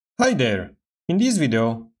Hi there! In this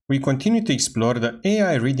video, we continue to explore the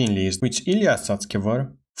AI reading list which Ilya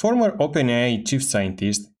Sutskever, former OpenAI chief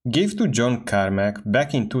scientist, gave to John Carmack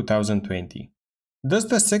back in 2020. That's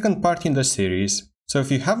the second part in the series, so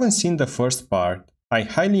if you haven't seen the first part, I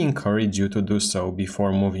highly encourage you to do so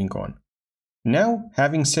before moving on. Now,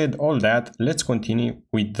 having said all that, let's continue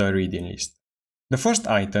with the reading list. The first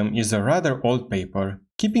item is a rather old paper,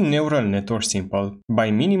 keeping neural networks simple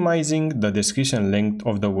by minimizing the description length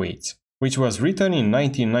of the weights, which was written in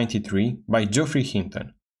 1993 by Geoffrey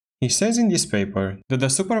Hinton. He says in this paper that the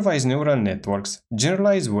supervised neural networks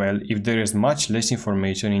generalize well if there is much less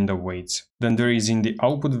information in the weights than there is in the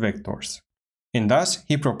output vectors. And thus,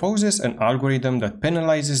 he proposes an algorithm that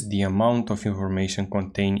penalizes the amount of information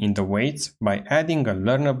contained in the weights by adding a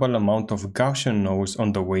learnable amount of Gaussian noise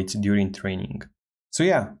on the weights during training. So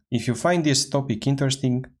yeah, if you find this topic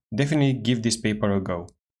interesting, definitely give this paper a go.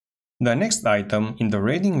 The next item in the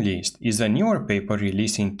reading list is a newer paper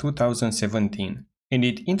released in 2017, and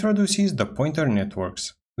it introduces the pointer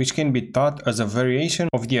networks, which can be thought as a variation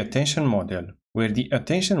of the attention model, where the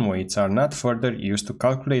attention weights are not further used to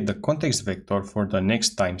calculate the context vector for the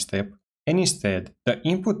next time step, and instead, the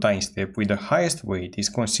input time step with the highest weight is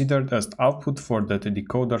considered as output for the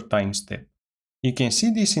decoder time step. You can see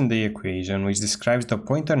this in the equation which describes the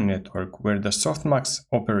pointer network where the softmax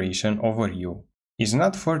operation over U is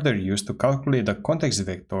not further used to calculate the context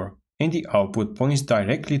vector and the output points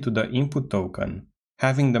directly to the input token,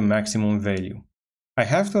 having the maximum value. I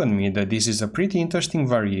have to admit that this is a pretty interesting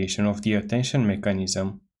variation of the attention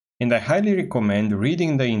mechanism, and I highly recommend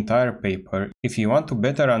reading the entire paper if you want to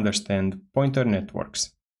better understand pointer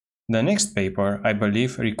networks. The next paper, I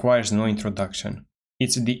believe, requires no introduction.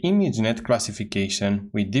 It's the ImageNet classification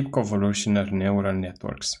with deep convolutional neural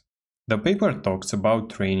networks. The paper talks about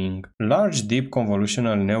training large deep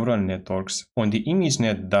convolutional neural networks on the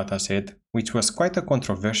ImageNet dataset, which was quite a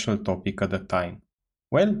controversial topic at the time.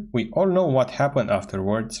 Well, we all know what happened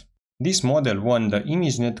afterwards. This model won the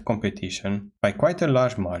ImageNet competition by quite a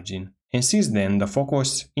large margin, and since then the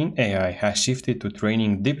focus in AI has shifted to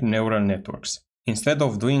training deep neural networks, instead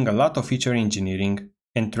of doing a lot of feature engineering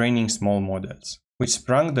and training small models, which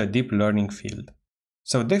sprung the deep learning field.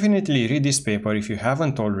 So definitely read this paper if you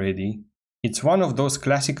haven't already. It's one of those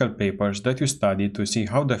classical papers that you study to see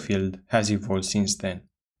how the field has evolved since then.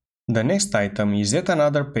 The next item is yet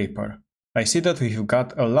another paper. I see that we've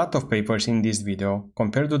got a lot of papers in this video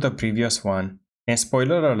compared to the previous one, and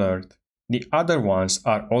spoiler alert, the other ones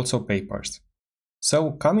are also papers.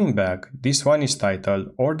 So coming back, this one is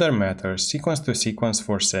titled Order Matters Sequence to Sequence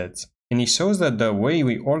for Sets, and it shows that the way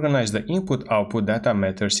we organize the input-output data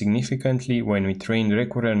matters significantly when we train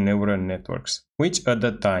recurrent neural networks, which at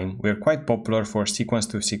that time were quite popular for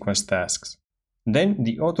sequence-to-sequence tasks. Then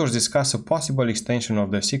the authors discuss a possible extension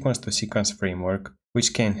of the sequence-to-sequence framework,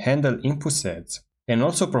 which can handle input sets, and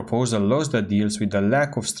also propose a loss that deals with the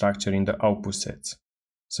lack of structure in the output sets.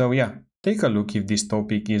 So yeah, take a look if this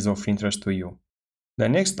topic is of interest to you. The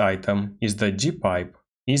next item is the GPipe,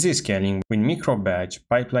 Easy Scaling with Micro-Batch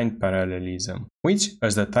Pipeline Parallelism, which,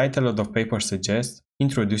 as the title of the paper suggests,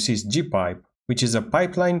 introduces GPipe, which is a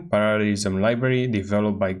pipeline parallelism library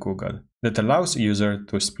developed by Google that allows users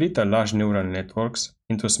to split a large neural networks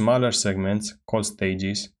into smaller segments called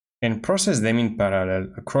stages and process them in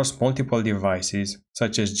parallel across multiple devices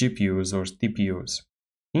such as GPUs or TPUs.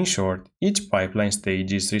 In short, each pipeline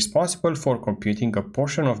stage is responsible for computing a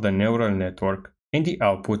portion of the neural network, and the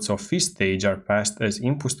outputs of each stage are passed as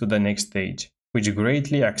inputs to the next stage, which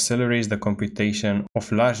greatly accelerates the computation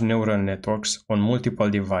of large neural networks on multiple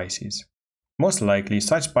devices. Most likely,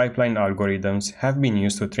 such pipeline algorithms have been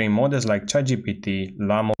used to train models like ChatGPT,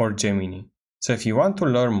 Llama, or Gemini. So if you want to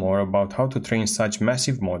learn more about how to train such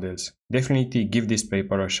massive models, definitely give this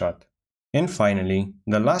paper a shot. And finally,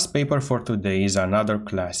 the last paper for today is another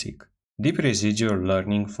classic, Deep Residual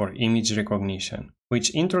Learning for Image Recognition,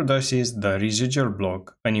 which introduces the residual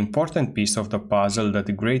block, an important piece of the puzzle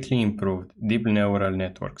that greatly improved deep neural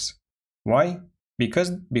networks. Why?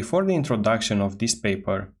 Because before the introduction of this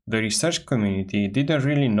paper, the research community didn't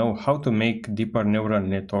really know how to make deeper neural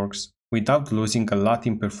networks without losing a lot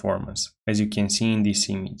in performance, as you can see in this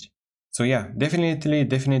image. So yeah, definitely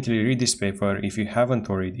read this paper if you haven't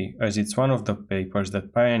already, as it's one of the papers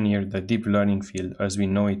that pioneered the deep learning field as we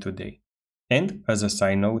know it today. And as a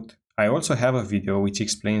side note, I also have a video which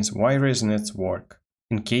explains why ResNets work,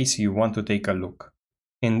 in case you want to take a look.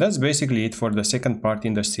 And that's basically it for the second part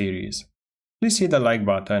in the series. Please hit the like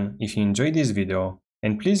button if you enjoyed this video,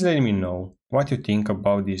 and please let me know what you think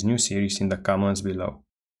about this new series in the comments below.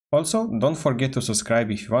 Also, don't forget to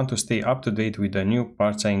subscribe if you want to stay up to date with the new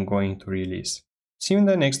parts I am going to release. See you in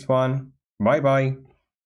the next one. Bye bye.